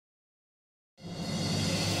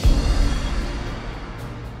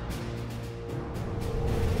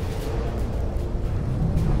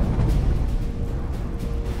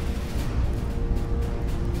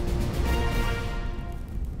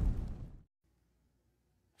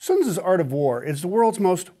Sun Tzu's Art of War is the world's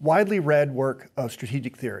most widely read work of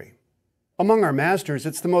strategic theory. Among our masters,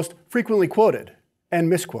 it's the most frequently quoted and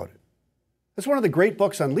misquoted. As one of the great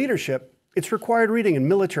books on leadership, it's required reading in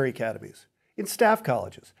military academies, in staff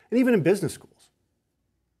colleges, and even in business schools.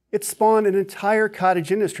 It spawned an entire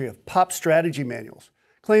cottage industry of pop strategy manuals,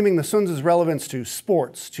 claiming the Sun Tzu's relevance to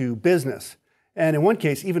sports, to business, and in one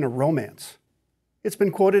case, even to romance. It's been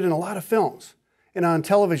quoted in a lot of films, and on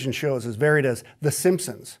television shows as varied as The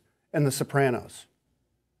Simpsons and The Sopranos.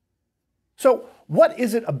 So, what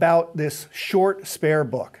is it about this short, spare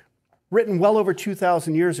book, written well over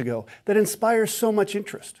 2,000 years ago, that inspires so much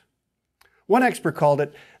interest? One expert called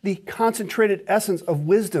it the concentrated essence of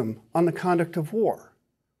wisdom on the conduct of war.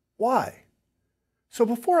 Why? So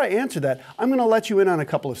before I answer that, I'm going to let you in on a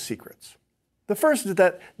couple of secrets. The first is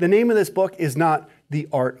that the name of this book is not The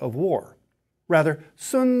Art of War. Rather,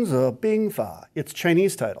 Sun Tzu Bing Fa, its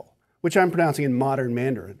Chinese title, which I'm pronouncing in modern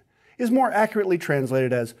Mandarin, is more accurately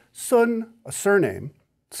translated as Sun, a surname,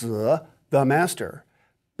 Tzu, the master,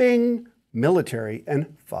 Bing, military,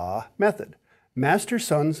 and Fa, method. Master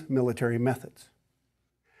Sun's military methods.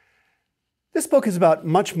 This book is about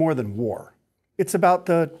much more than war. It's about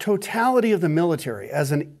the totality of the military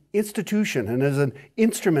as an institution and as an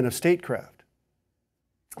instrument of statecraft.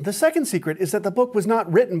 The second secret is that the book was not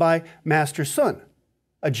written by Master Sun,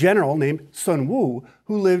 a general named Sun Wu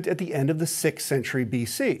who lived at the end of the 6th century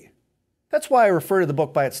BC. That's why I refer to the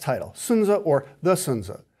book by its title, Sun Tzu or The Sun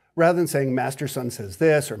Tzu, rather than saying Master Sun says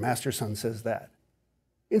this or Master Sun says that.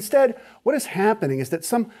 Instead, what is happening is that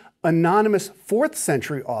some anonymous 4th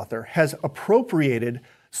century author has appropriated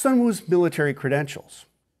Sun Wu's military credentials.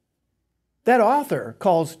 That author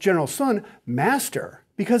calls General Sun master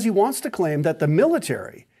because he wants to claim that the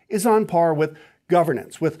military is on par with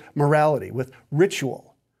governance, with morality, with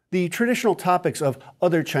ritual, the traditional topics of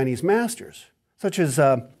other Chinese masters, such as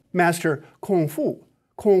Master Kung Fu,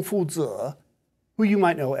 Confucius, who you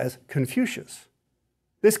might know as Confucius.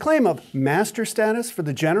 This claim of master status for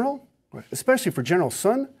the general, especially for General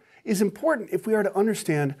Sun, is important if we are to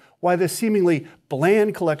understand why this seemingly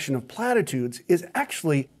bland collection of platitudes is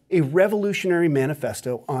actually a revolutionary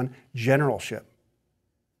manifesto on generalship.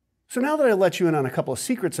 So now that I let you in on a couple of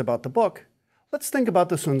secrets about the book, let's think about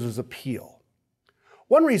the Sun Tzu's appeal.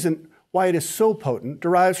 One reason why it is so potent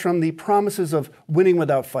derives from the promises of winning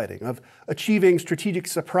without fighting, of achieving strategic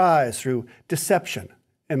surprise through deception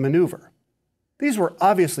and maneuver. These were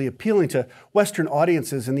obviously appealing to Western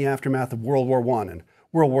audiences in the aftermath of World War I and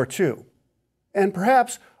World War II, and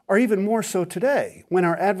perhaps are even more so today when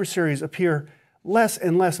our adversaries appear less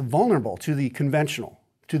and less vulnerable to the conventional,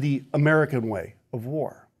 to the American way of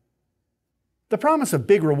war. The promise of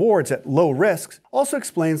big rewards at low risks also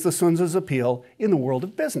explains the Sun Tzu's appeal in the world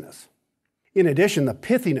of business. In addition, the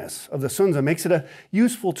pithiness of the Sun Tzu makes it a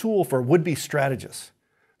useful tool for would-be strategists,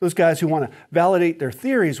 those guys who want to validate their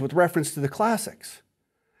theories with reference to the classics.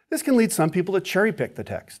 This can lead some people to cherry-pick the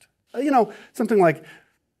text. Something like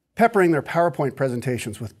peppering their PowerPoint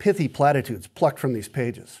presentations with pithy platitudes plucked from these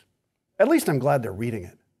pages. At least I'm glad they're reading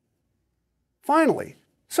it. Finally,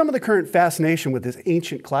 some of the current fascination with this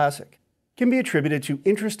ancient classic can be attributed to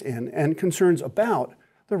interest in and concerns about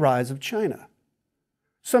the rise of China.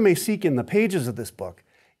 Some may seek in the pages of this book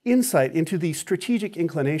insight into the strategic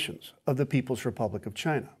inclinations of the People's Republic of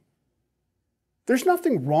China. There's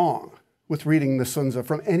nothing wrong with reading the Sun Tzu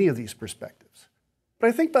from any of these perspectives, but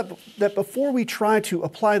I think that before we try to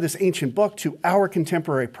apply this ancient book to our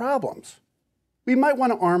contemporary problems, we might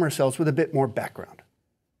want to arm ourselves with a bit more background.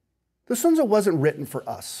 The Sun Tzu wasn't written for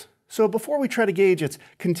us, so before we try to gauge its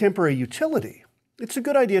contemporary utility, it's a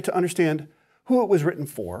good idea to understand who it was written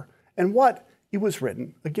for and what it was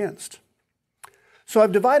written against. So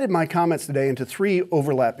I've divided my comments today into 3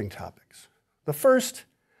 overlapping topics. The first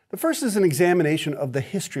is an examination of the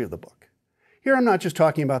history of the book. Here I'm not just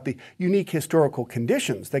talking about the unique historical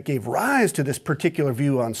conditions that gave rise to this particular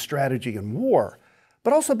view on strategy and war,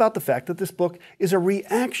 but also about the fact that this book is a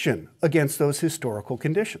reaction against those historical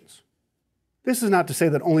conditions. This is not to say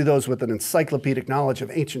that only those with an encyclopedic knowledge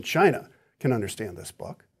of ancient China can understand this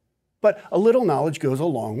book, but a little knowledge goes a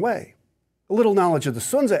long way. A little knowledge of the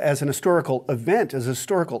Sun Tzu as an historical event, as a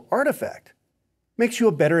historical artifact, makes you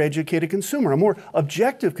a better educated consumer, a more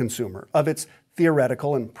objective consumer of its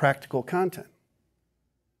theoretical and practical content.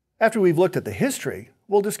 After we've looked at the history,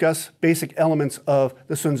 we'll discuss basic elements of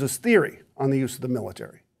the Sun Tzu's theory on the use of the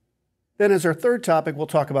military. Then as our third topic, we'll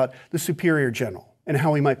talk about the superior general and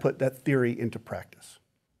how we might put that theory into practice.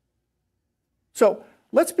 So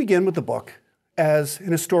let's begin with the book as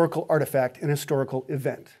an historical artifact, an historical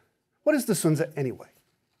event. What is the Sun Tzu anyway?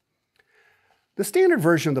 The standard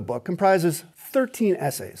version of the book comprises 13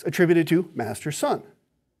 essays attributed to Master Sun.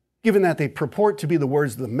 Given that they purport to be the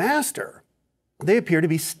words of the master, they appear to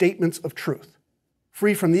be statements of truth,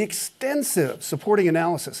 free from the extensive supporting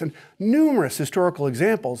analysis and numerous historical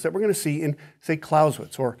examples that we're going to see in, say,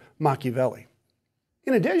 Clausewitz or Machiavelli.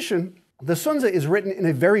 In addition, the Sunzi is written in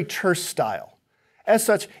a very terse style. As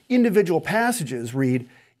such, individual passages read,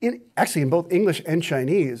 actually in both English and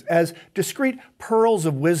Chinese, as discrete pearls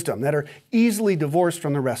of wisdom that are easily divorced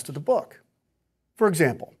from the rest of the book. For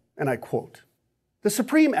example, and I quote, "The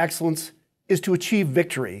supreme excellence is to achieve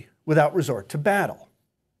victory without resort to battle."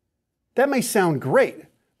 That may sound great,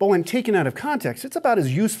 but when taken out of context, it's about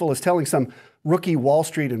as useful as telling some rookie Wall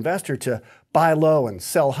Street investor to buy low and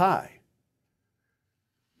sell high.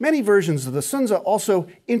 Many versions of the Sunzi also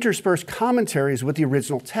intersperse commentaries with the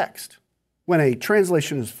original text. When a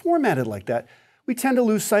translation is formatted like that, we tend to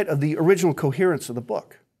lose sight of the original coherence of the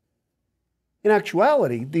book. In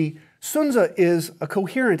actuality, the Sunzi is a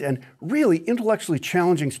coherent and really intellectually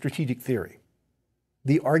challenging strategic theory.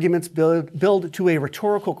 The arguments build to a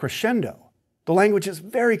rhetorical crescendo. The language is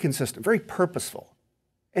very consistent, very purposeful,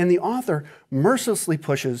 and the author mercilessly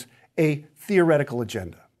pushes a theoretical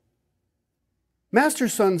agenda. Master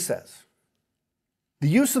Sun says, "The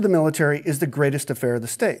use of the military is the greatest affair of the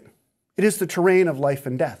state. It is the terrain of life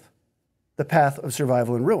and death, the path of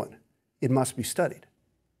survival and ruin. It must be studied."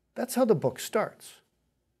 That's how the book starts.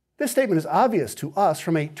 This statement is obvious to us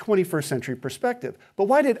from a 21st century perspective, but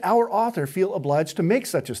why did our author feel obliged to make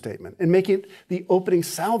such a statement and make it the opening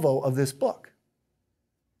salvo of this book?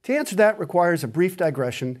 To answer that requires a brief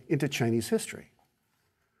digression into Chinese history.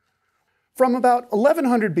 From about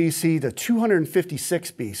 1100 BC to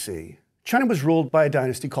 256 BC, China was ruled by a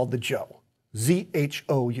dynasty called the Zhou,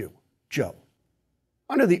 Z-H-O-U, Zhou.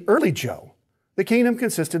 Under the early Zhou, the kingdom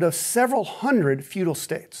consisted of several hundred feudal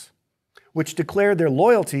states, which declared their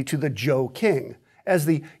loyalty to the Zhou king as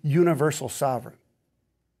the universal sovereign.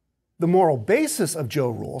 The moral basis of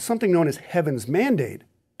Zhou rule, something known as heaven's mandate,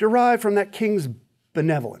 derived from that king's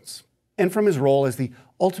benevolence and from his role as the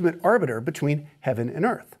ultimate arbiter between heaven and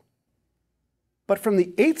earth. But from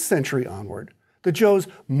the 8th century onward, the Zhou's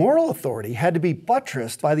moral authority had to be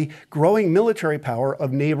buttressed by the growing military power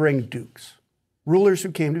of neighboring dukes, rulers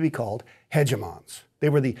who came to be called hegemons. They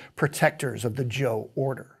were the protectors of the Zhou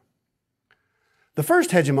order. The first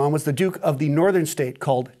hegemon was the Duke of the northern state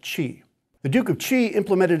called Qi. The Duke of Qi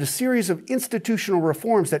implemented a series of institutional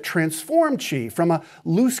reforms that transformed Qi from a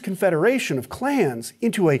loose confederation of clans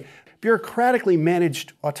into a bureaucratically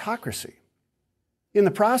managed autocracy. In the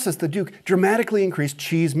process, the Duke dramatically increased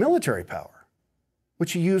Qi's military power,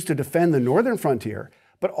 which he used to defend the northern frontier,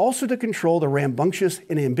 but also to control the rambunctious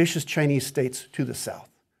and ambitious Chinese states to the south.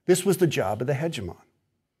 This was the job of the hegemon.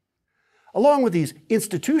 Along with these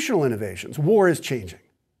institutional innovations, war is changing.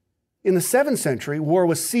 In the 7th century, war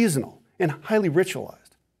was seasonal and highly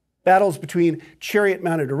ritualized. Battles between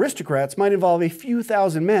chariot-mounted aristocrats might involve a few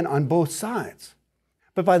thousand men on both sides.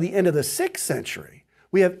 But by the end of the 6th century,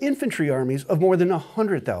 we have infantry armies of more than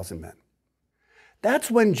 100,000 men. That's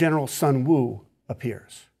when General Sun Wu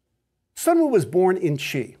appears. Sun Wu was born in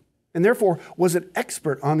Qi, and therefore was an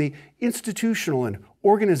expert on the institutional and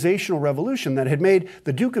organizational revolution that had made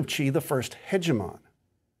the Duke of Qi the first hegemon.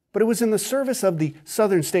 But it was in the service of the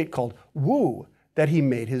southern state called Wu that he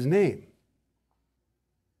made his name.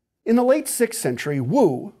 In the late 6th century,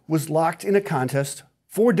 Wu was locked in a contest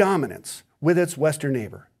for dominance with its western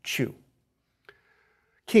neighbor, Chu.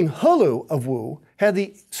 King Helu of Wu had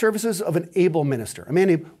the services of an able minister, a man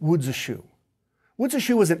named Wu Zishu. Wu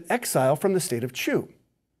Zishu was an exile from the state of Chu.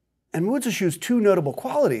 And Wu Zishu's two notable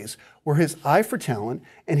qualities were his eye for talent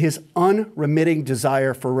and his unremitting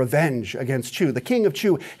desire for revenge against Chu. The king of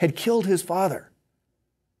Chu had killed his father.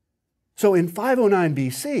 So in 509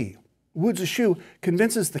 BC, Wu Zishu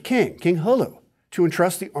convinces the king, King Helu, to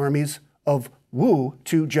entrust the armies of Wu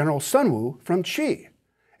to General Sun Wu from Qi.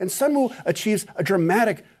 And Sun Wu achieves a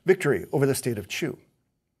dramatic victory over the state of Chu.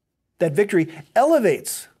 That victory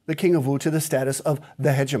elevates the king of Wu to the status of the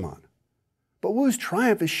hegemon. But Wu's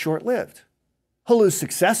triumph is short-lived. Helu's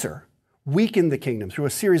successor weakened the kingdom through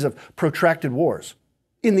a series of protracted wars.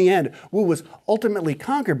 In the end, Wu was ultimately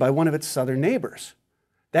conquered by one of its southern neighbors.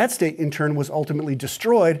 That state, in turn, was ultimately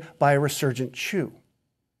destroyed by a resurgent Chu.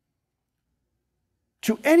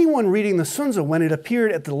 To anyone reading the Sunzi when it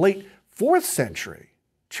appeared at the late 4th century,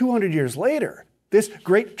 200 years later, this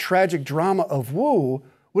great tragic drama of Wu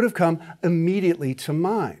would have come immediately to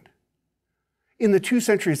mind. In the 2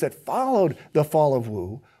 centuries that followed the fall of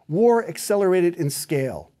Wu, war accelerated in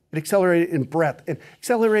scale, it accelerated in breadth, it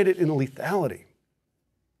accelerated in lethality.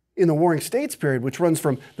 In the Warring States period, which runs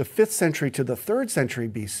from the 5th century to the 3rd century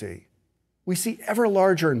BC, we see ever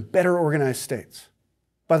larger and better organized states.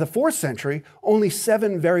 By the 4th century, only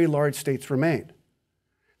 7 very large states remained.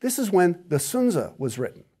 This is when the Sunzi was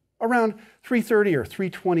written, around 330 or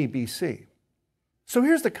 320 BC. So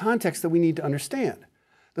here's the context that we need to understand.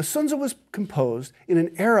 The Sunzi was composed in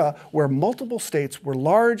an era where multiple states were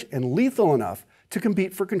large and lethal enough to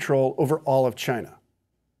compete for control over all of China.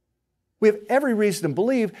 We have every reason to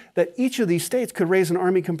believe that each of these states could raise an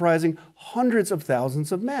army comprising hundreds of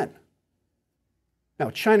thousands of men.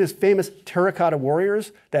 Now, China's famous terracotta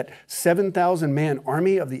warriors, that 7,000-man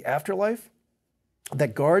army of the afterlife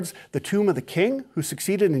that guards the tomb of the king who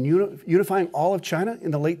succeeded in unifying all of China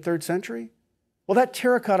in the late 3rd century, well, that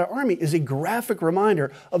terracotta army is a graphic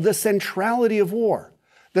reminder of the centrality of war,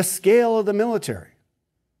 the scale of the military.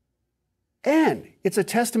 And it's a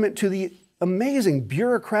testament to the amazing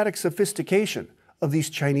bureaucratic sophistication of these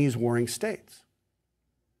Chinese warring states.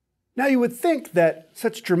 Now, you would think that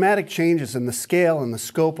such dramatic changes in the scale and the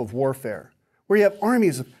scope of warfare, where you have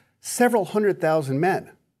armies of several 100,000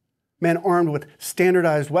 men armed with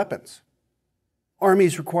standardized weapons,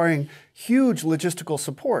 armies requiring huge logistical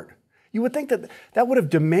support, you would think that that would have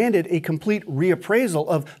demanded a complete reappraisal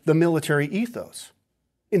of the military ethos.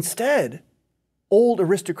 Instead, old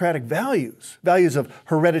aristocratic values of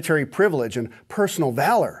hereditary privilege and personal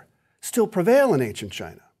valor, still prevail in ancient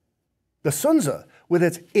China. The Sunzi, with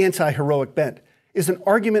its anti-heroic bent, is an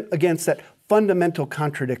argument against that fundamental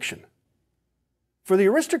contradiction. For the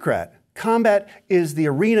aristocrat, combat is the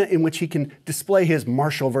arena in which he can display his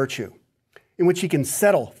martial virtue, in which he can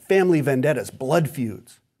settle family vendettas, blood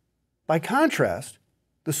feuds. By contrast,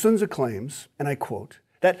 the Sunzi claims, and I quote,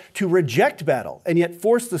 that to reject battle and yet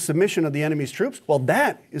force the submission of the enemy's troops, well,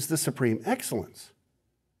 that is the supreme excellence.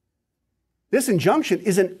 This injunction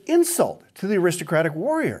is an insult to the aristocratic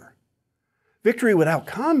warrior. Victory without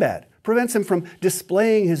combat prevents him from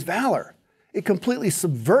displaying his valor. It completely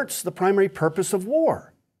subverts the primary purpose of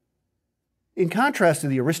war. In contrast to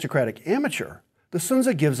the aristocratic amateur, the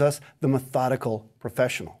Sunzi gives us the methodical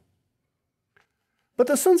professional. But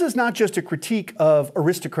the Sunzi is not just a critique of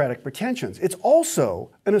aristocratic pretensions. It's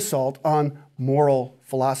also an assault on moral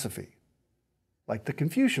philosophy, like the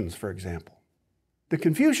Confucians, for example. The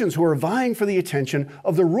Confucians who are vying for the attention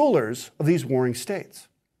of the rulers of these warring states.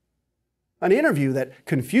 An interview that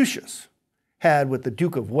Confucius had with the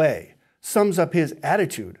Duke of Wei sums up his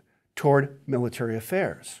attitude toward military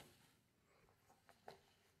affairs.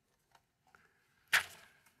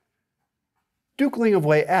 Duke Ling of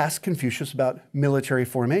Wei asked Confucius about military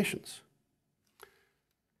formations.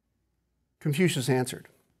 Confucius answered,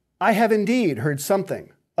 "I have indeed heard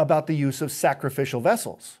something about the use of sacrificial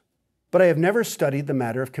vessels, but I have never studied the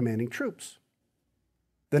matter of commanding troops."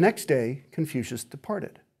 The next day, Confucius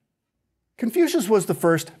departed. Confucius was the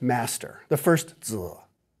first master, the first Zi,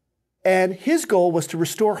 and his goal was to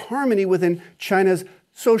restore harmony within China's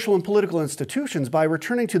social and political institutions by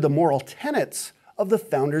returning to the moral tenets of the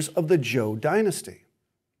founders of the Zhou dynasty.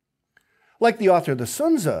 Like the author of the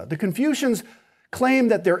Sunzi, the Confucians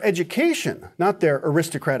claimed that their education, not their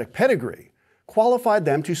aristocratic pedigree, qualified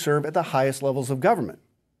them to serve at the highest levels of government.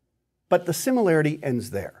 But the similarity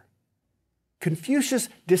ends there. Confucius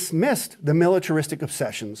dismissed the militaristic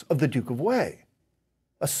obsessions of the Duke of Wei.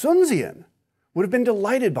 A Sunzian would have been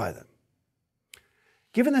delighted by them.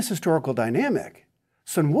 Given this historical dynamic,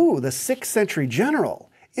 Sun Wu, the 6th century general,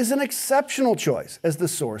 is an exceptional choice as the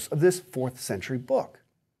source of this 4th century book.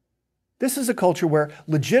 This is a culture where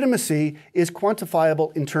legitimacy is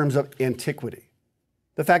quantifiable in terms of antiquity.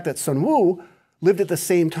 The fact that Sun Wu lived at the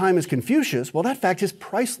same time as Confucius, well, that fact is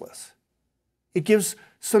priceless. It gives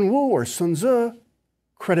Sun Wu or Sun Tzu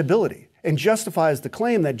credibility and justifies the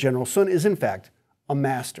claim that General Sun is in fact a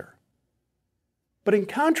master. But in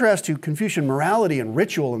contrast to Confucian morality and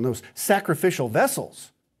ritual and those sacrificial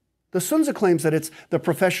vessels, the Sunzi claims that it's the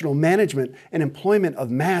professional management and employment of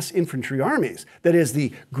mass infantry armies that is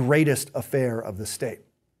the greatest affair of the state.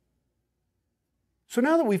 So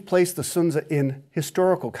now that we've placed the Sunzi in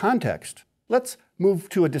historical context, let's move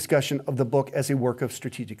to a discussion of the book as a work of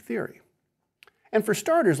strategic theory. And for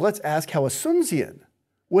starters, let's ask how a Sunzian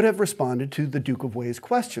would have responded to the Duke of Wei's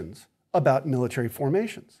questions about military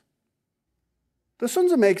formations. The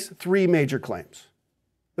Sunzi makes 3 major claims.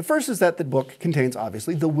 The first is that the book contains,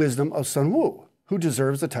 obviously, the wisdom of Sun Wu, who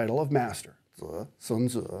deserves the title of master, Sun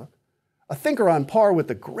Tzu, a thinker on par with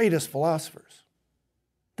the greatest philosophers.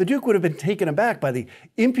 The Duke would have been taken aback by the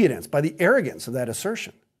impudence, by the arrogance of that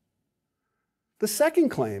assertion. The second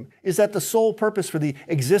claim is that the sole purpose for the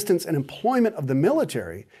existence and employment of the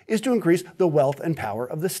military is to increase the wealth and power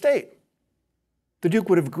of the state. The Duke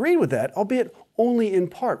would have agreed with that, albeit only in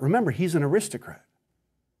part. Remember, he's an aristocrat.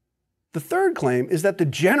 The third claim is that the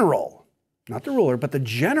general, not the ruler, but the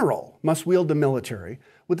general must wield the military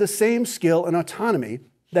with the same skill and autonomy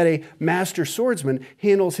that a master swordsman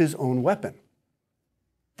handles his own weapon.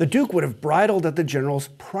 The Duke would have bridled at the general's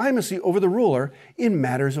primacy over the ruler in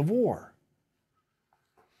matters of war.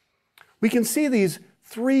 We can see these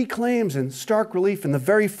three claims in stark relief in the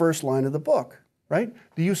very first line of the book, right?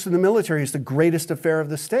 The use of the military is the greatest affair of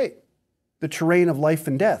the state, the terrain of life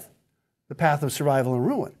and death, the path of survival and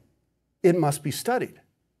ruin. It must be studied.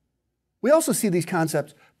 We also see these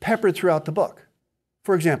concepts peppered throughout the book.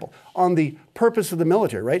 For example, on the purpose of the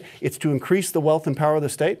military, right? It's to increase the wealth and power of the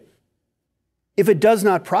state. If it does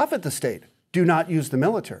not profit the state, do not use the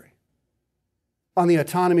military. On the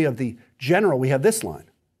autonomy of the general, we have this line.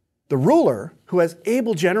 The ruler who has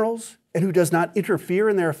able generals and who does not interfere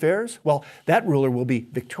in their affairs, well, that ruler will be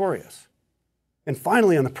victorious. And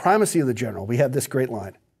finally, on the primacy of the general, we have this great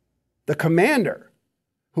line. The commander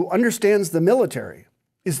who understands the military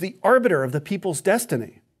is the arbiter of the people's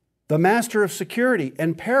destiny, the master of security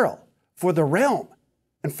and peril for the realm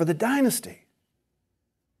and for the dynasty.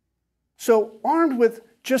 So, armed with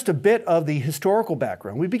just a bit of the historical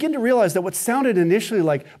background, we begin to realize that what sounded initially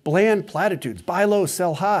like bland platitudes, buy low,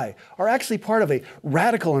 sell high, are actually part of a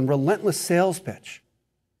radical and relentless sales pitch.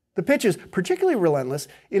 The pitch is particularly relentless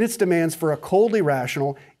in its demands for a coldly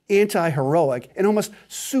rational, anti-heroic, and almost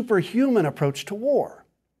superhuman approach to war.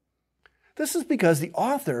 This is because the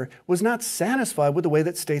author was not satisfied with the way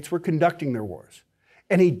that states were conducting their wars,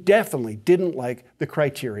 and he definitely didn't like the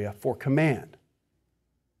criteria for command.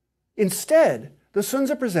 Instead, the Sun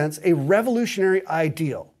Tzu presents a revolutionary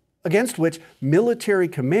ideal against which military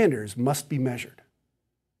commanders must be measured.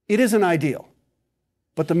 It is an ideal,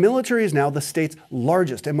 but the military is now the state's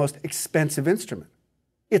largest and most expensive instrument.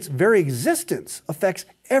 Its very existence affects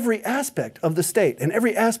every aspect of the state and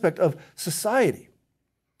every aspect of society.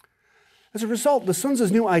 As a result, the Sun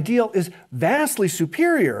Tzu's new ideal is vastly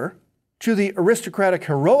superior to the aristocratic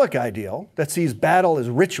heroic ideal that sees battle as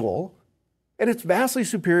ritual, and it's vastly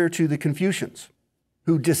superior to the Confucians,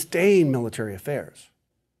 who disdain military affairs.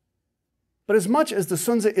 But as much as the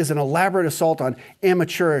Sun Tzu is an elaborate assault on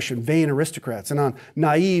amateurish and vain aristocrats and on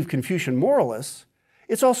naive Confucian moralists,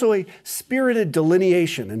 it's also a spirited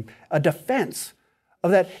delineation and a defense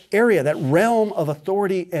of that area, that realm of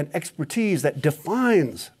authority and expertise that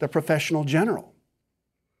defines the professional general.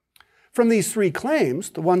 From these three claims,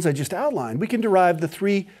 the ones I just outlined, we can derive the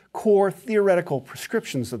three core theoretical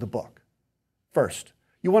prescriptions of the book. First,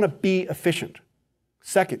 you want to be efficient.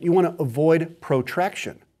 Second, you want to avoid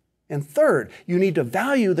protraction. And third, you need to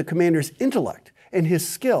value the commander's intellect and his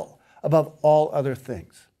skill above all other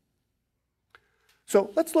things.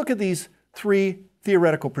 So let's look at these three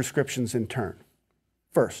theoretical prescriptions in turn.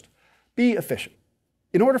 First, be efficient.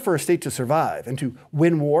 In order for a state to survive and to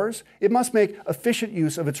win wars, it must make efficient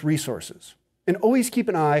use of its resources and always keep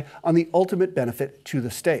an eye on the ultimate benefit to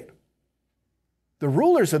the state. The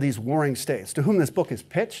rulers of these warring states, to whom this book is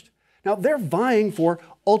pitched, now they're vying for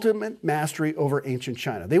ultimate mastery over ancient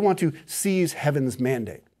China. They want to seize heaven's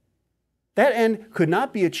mandate. That end could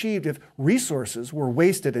not be achieved if resources were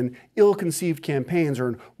wasted in ill-conceived campaigns or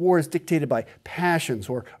in wars dictated by passions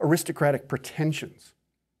or aristocratic pretensions.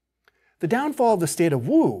 The downfall of the state of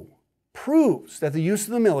Wu proves that the use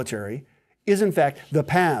of the military is in fact the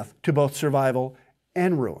path to both survival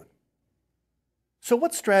and ruin. So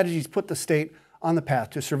what strategies put the state on the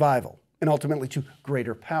path to survival and ultimately to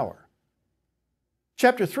greater power?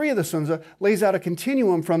 Chapter 3 of the Sun Tzu lays out a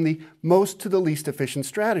continuum from the most to the least efficient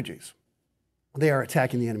strategies. They are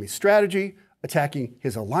attacking the enemy's strategy, attacking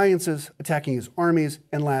his alliances, attacking his armies,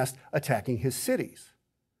 and last, attacking his cities.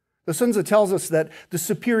 The Sun Tzu tells us that the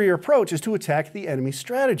superior approach is to attack the enemy's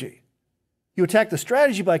strategy. You attack the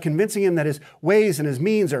strategy by convincing him that his ways and his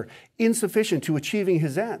means are insufficient to achieving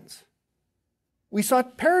his ends. We saw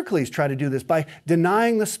Pericles try to do this by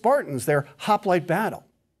denying the Spartans their hoplite battle.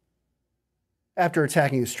 After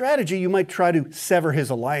attacking his strategy, you might try to sever his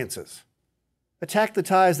alliances. Attack the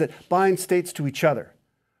ties that bind states to each other,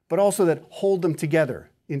 but also that hold them together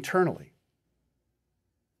internally.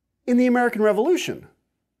 In the American Revolution,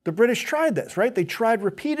 the British tried this, right? They tried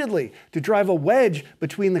repeatedly to drive a wedge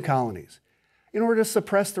between the colonies in order to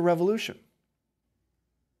suppress the revolution.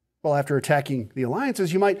 Well, after attacking the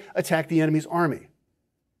alliances, you might attack the enemy's army.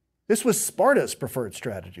 This was Sparta's preferred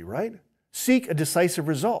strategy, right? Seek a decisive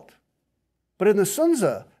result. But in the Sun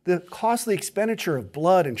Tzu, the costly expenditure of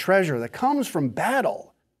blood and treasure that comes from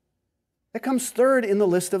battle, that comes third in the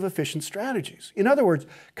list of efficient strategies. In other words,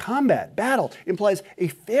 combat, battle, implies a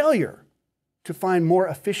failure to find more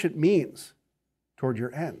efficient means toward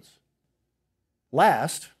your ends.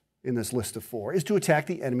 Last in this list of 4 is to attack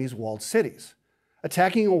the enemy's walled cities.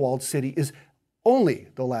 Attacking a walled city is only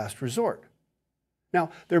the last resort.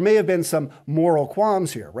 Now, there may have been some moral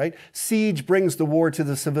qualms here, right? Siege brings the war to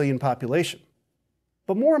the civilian population.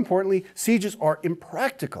 But more importantly, sieges are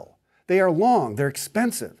impractical. They are long, they're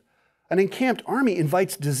expensive. An encamped army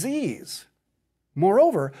invites disease.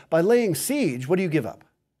 Moreover, by laying siege, what do you give up?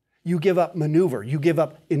 You give up maneuver, you give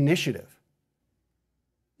up initiative.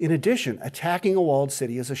 In addition, attacking a walled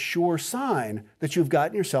city is a sure sign that you've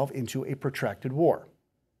gotten yourself into a protracted war.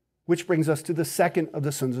 Which brings us to the second of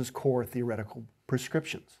the Sun Tzu's core theoretical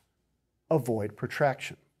prescriptions: avoid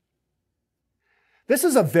protraction. This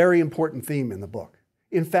is a very important theme in the book.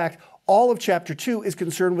 In fact, all of Chapter 2 is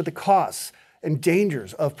concerned with the costs and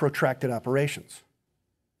dangers of protracted operations.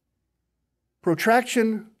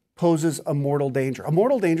 Protraction poses a mortal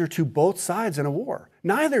danger to both sides in a war.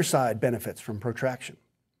 Neither side benefits from protraction.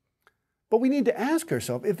 But we need to ask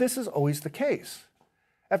ourselves if this is always the case.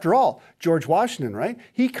 After all, George Washington, right?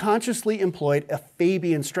 He consciously employed a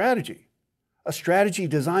Fabian strategy, a strategy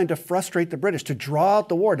designed to frustrate the British, to draw out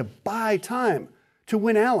the war, to buy time, to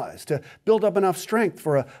win allies, to build up enough strength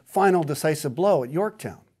for a final decisive blow at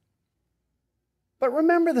Yorktown. But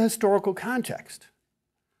remember the historical context.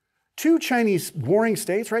 2 Chinese warring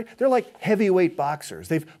states, right? They're like heavyweight boxers.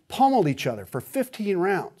 They've pummeled each other for 15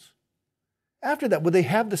 rounds. After that, would they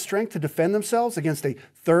have the strength to defend themselves against a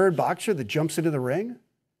third boxer that jumps into the ring?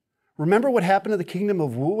 Remember what happened to the kingdom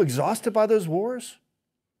of Wu, exhausted by those wars?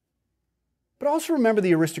 But also remember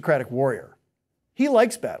the aristocratic warrior. He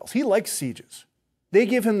likes battles. He likes sieges. They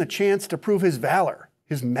give him the chance to prove his valor,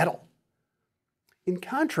 his mettle. In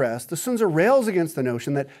contrast, the Sun Tzu rails against the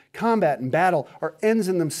notion that combat and battle are ends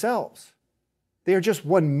in themselves. They are just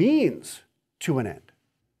one means to an end.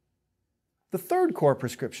 The third core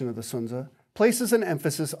prescription of the Sun Tzu places an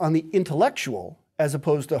emphasis on the intellectual as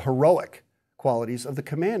opposed to heroic qualities of the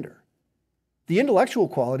commander. The intellectual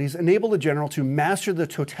qualities enable the general to master the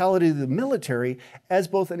totality of the military as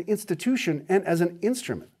both an institution and as an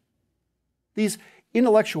instrument. These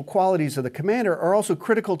intellectual qualities of the commander are also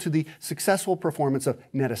critical to the successful performance of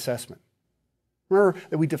net assessment. Remember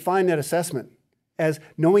that we define net assessment as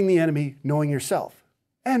knowing the enemy, knowing yourself,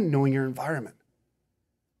 and knowing your environment.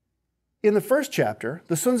 In the first chapter,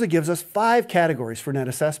 the Sun Tzu gives us 5 categories for net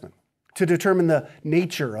assessment to determine the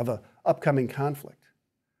nature of an upcoming conflict.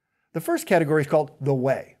 The first category is called the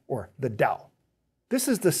Wei, or the Tao. This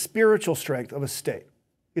is the spiritual strength of a state,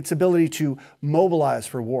 its ability to mobilize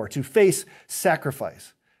for war, to face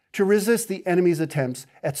sacrifice, to resist the enemy's attempts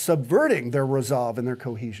at subverting their resolve and their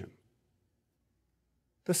cohesion.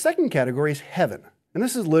 The second category is heaven, and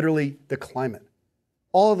this is literally the climate,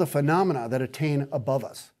 all of the phenomena that attain above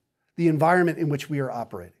us, the environment in which we are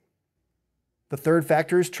operating. The third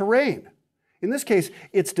factor is terrain. In this case,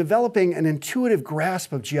 it's developing an intuitive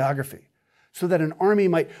grasp of geography so that an army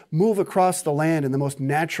might move across the land in the most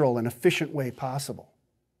natural and efficient way possible.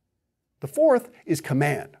 The fourth is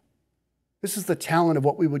command. This is the talent of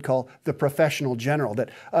what we would call the professional general,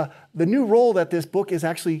 that the new role that this book is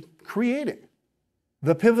actually creating.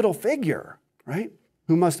 The pivotal figure, right,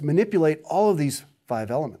 who must manipulate all of these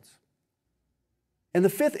 5 elements. And the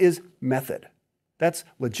fifth is method. That's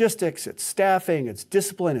logistics, it's staffing, it's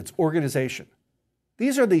discipline, it's organization.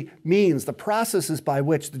 These are the means, the processes by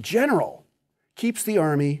which the general keeps the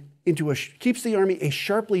army a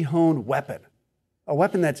sharply honed weapon, a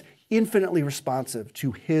weapon that's infinitely responsive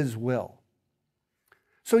to his will.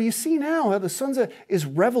 So you see now how the Sun Tzu is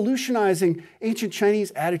revolutionizing ancient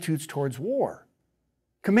Chinese attitudes towards war.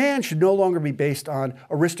 Command should no longer be based on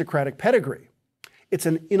aristocratic pedigree. It's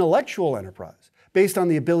an intellectual enterprise based on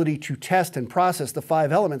the ability to test and process the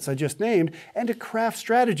 5 elements I just named and to craft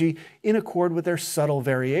strategy in accord with their subtle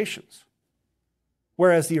variations.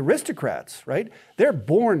 Whereas the aristocrats, right, they're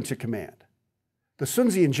born to command. The Sun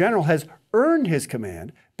Tzu general has earned his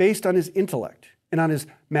command based on his intellect and on his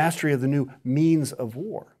mastery of the new means of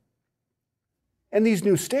war. And these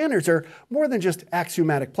new standards are more than just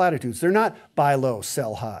axiomatic platitudes. They're not buy low,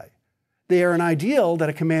 sell high. They are an ideal that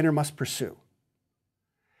a commander must pursue.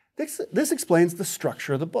 This explains the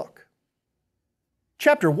structure of the book.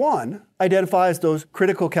 Chapter 1 identifies those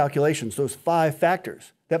critical calculations, those 5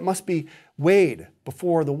 factors that must be weighed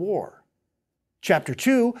before the war. Chapter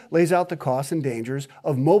 2 lays out the costs and dangers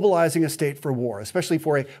of mobilizing a state for war, especially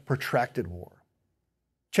for a protracted war.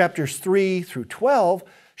 Chapters 3 through 12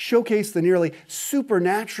 showcase the nearly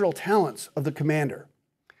supernatural talents of the commander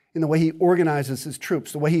in the way he organizes his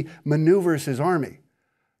troops, the way he maneuvers his army,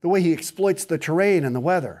 the way he exploits the terrain and the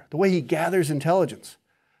weather, the way he gathers intelligence,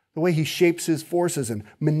 the way he shapes his forces and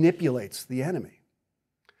manipulates the enemy.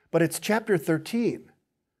 But it's chapter 13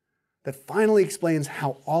 that finally explains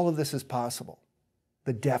how all of this is possible.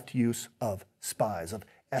 The deft use of spies, of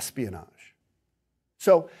espionage.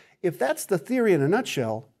 So, if that's the theory in a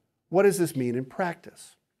nutshell, what does this mean in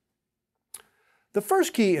practice? The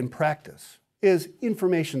first key in practice is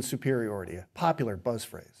information superiority, a popular buzz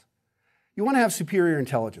phrase. You want to have superior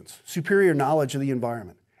intelligence, superior knowledge of the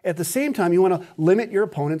environment. At the same time, you want to limit your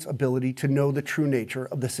opponent's ability to know the true nature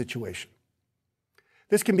of the situation.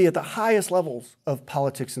 This can be at the highest levels of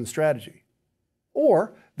politics and strategy.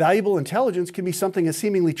 Or valuable intelligence can be something as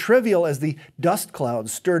seemingly trivial as the dust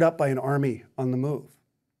clouds stirred up by an army on the move.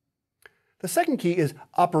 The second key is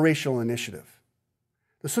operational initiative.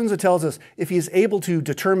 The Sun Tzu tells us if he is able to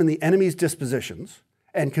determine the enemy's dispositions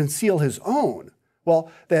and conceal his own,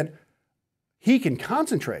 well, then he can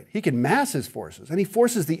concentrate, he can mass his forces, and he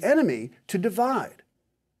forces the enemy to divide.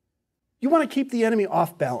 You want to keep the enemy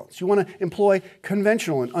off balance. You want to employ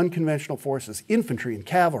conventional and unconventional forces, infantry and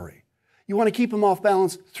cavalry. You want to keep him off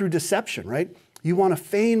balance through deception, right? You want to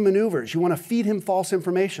feign maneuvers. You want to feed him false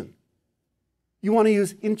information. You want to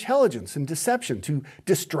use intelligence and deception to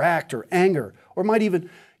distract or anger, or you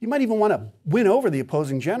might even want to win over the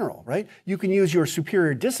opposing general, right? You can use your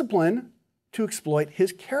superior discipline to exploit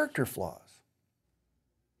his character flaws.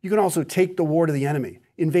 You can also take the war to the enemy,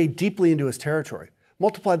 invade deeply into his territory,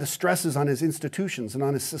 multiply the stresses on his institutions and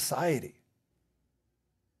on his society.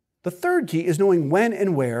 The third key is knowing when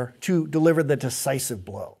and where to deliver the decisive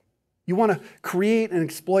blow. You want to create and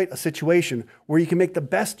exploit a situation where you can make the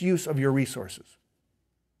best use of your resources.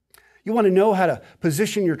 You want to know how to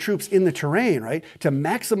position your troops in the terrain, right, to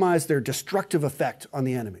maximize their destructive effect on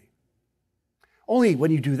the enemy. Only when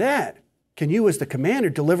you do that can you, as the commander,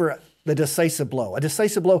 deliver the decisive blow, a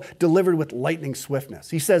decisive blow delivered with lightning swiftness.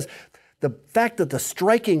 He says the fact that the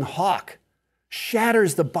striking hawk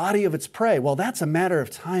shatters the body of its prey, well, that's a matter of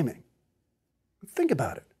timing. Think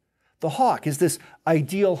about it. The hawk is this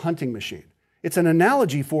ideal hunting machine. It's an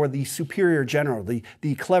analogy for the superior general,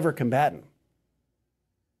 the clever combatant.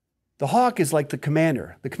 The hawk is like the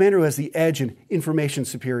commander who has the edge in information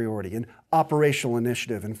superiority, in operational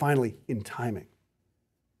initiative, and finally, in timing.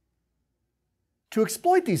 To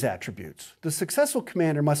exploit these attributes, the successful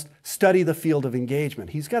commander must study the field of engagement.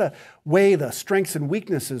 He's got to weigh the strengths and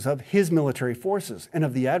weaknesses of his military forces and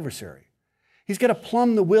of the adversary. He's got to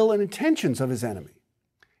plumb the will and intentions of his enemy.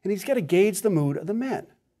 And he's got to gauge the mood of the men.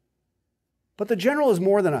 But the general is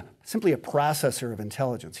more than simply a processor of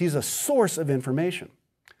intelligence. He's a source of information.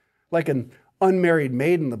 Like an unmarried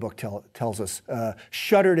maiden, the book tells us,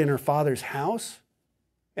 shuttered in her father's house,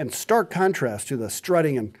 in stark contrast to the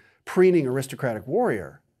strutting and preening aristocratic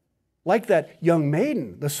warrior. Like that young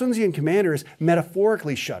maiden, the Sun Tzuan commander is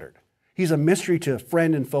metaphorically shuttered. He's a mystery to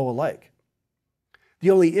friend and foe alike. The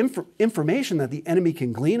only information that the enemy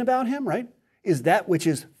can glean about him, right, is that which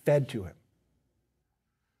is fed to him.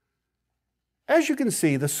 As you can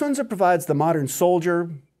see, the Sun Tzu provides the modern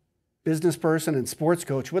soldier, business person, and sports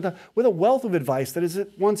coach with a wealth of advice that is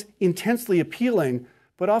at once intensely appealing,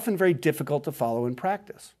 but often very difficult to follow in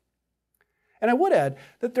practice. And I would add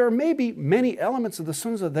that there are maybe many elements of the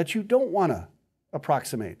Sun Tzu that you don't want to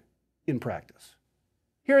approximate in practice.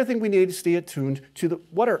 Here I think we need to stay attuned to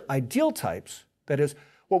what are ideal types, that is,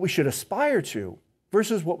 what we should aspire to,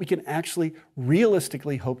 versus what we can actually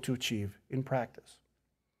realistically hope to achieve in practice.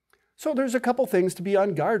 So there's a couple things to be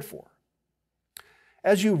on guard for.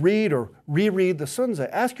 As you read or reread the Sun Tzu,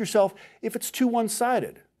 ask yourself if it's too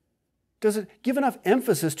one-sided. Does it give enough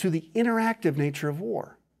emphasis to the interactive nature of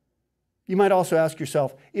war? You might also ask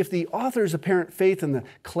yourself if the author's apparent faith in the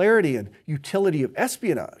clarity and utility of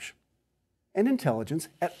espionage and intelligence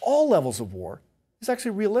at all levels of war is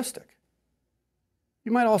actually realistic.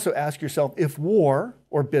 You might also ask yourself if war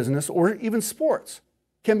or business or even sports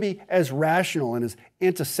can be as rational and as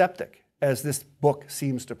antiseptic as this book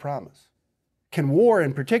seems to promise. Can war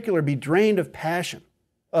in particular be drained of passion,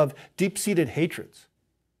 of deep-seated hatreds,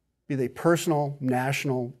 be they personal,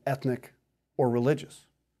 national, ethnic, or religious?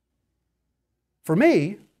 For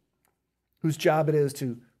me, whose job it is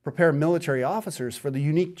to prepare military officers for the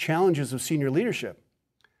unique challenges of senior leadership,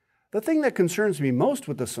 the thing that concerns me most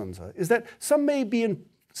with the Sun Tzu is that some may be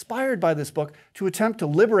inspired by this book to attempt to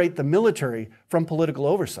liberate the military from political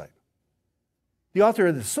oversight. The author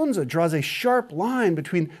of the Sun Tzu draws a sharp line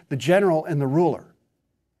between the general and the ruler,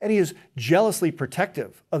 and he is jealously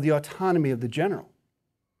protective of the autonomy of the general.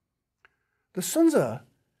 The Sun Tzu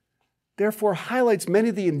therefore highlights many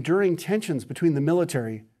of the enduring tensions between the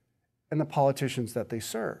military and the politicians that they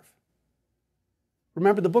serve.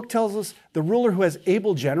 Remember, the book tells us the ruler who has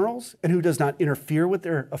able generals and who does not interfere with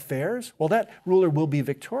their affairs, well, that ruler will be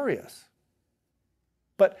victorious.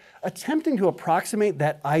 but attempting to approximate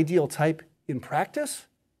that ideal type in practice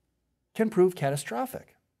can prove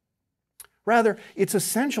catastrophic. Rather, it's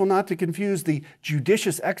essential not to confuse the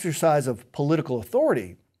judicious exercise of political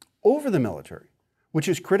authority over the military, which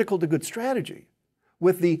is critical to good strategy,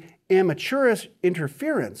 with the amateurish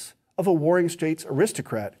interference of a warring state's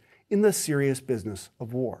aristocrat in the serious business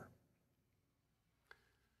of war.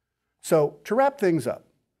 So, to wrap things up,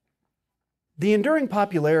 the enduring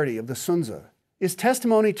popularity of the Sun Tzu is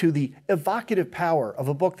testimony to the evocative power of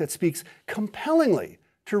a book that speaks compellingly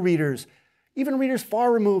to readers, even readers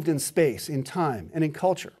far removed in space, in time, and in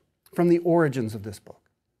culture, from the origins of this book.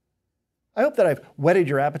 I hope that I've whetted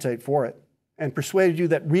your appetite for it and persuaded you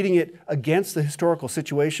that reading it against the historical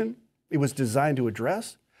situation it was designed to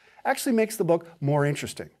address actually makes the book more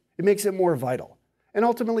interesting. It makes it more vital, and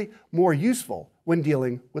ultimately more useful when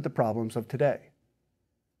dealing with the problems of today.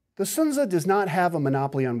 The Sun Tzu does not have a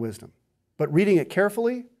monopoly on wisdom, but reading it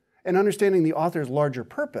carefully and understanding the author's larger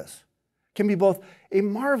purpose can be both a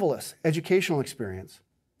marvelous educational experience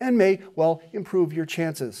and may, well, improve your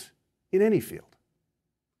chances in any field.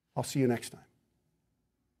 I'll see you next time.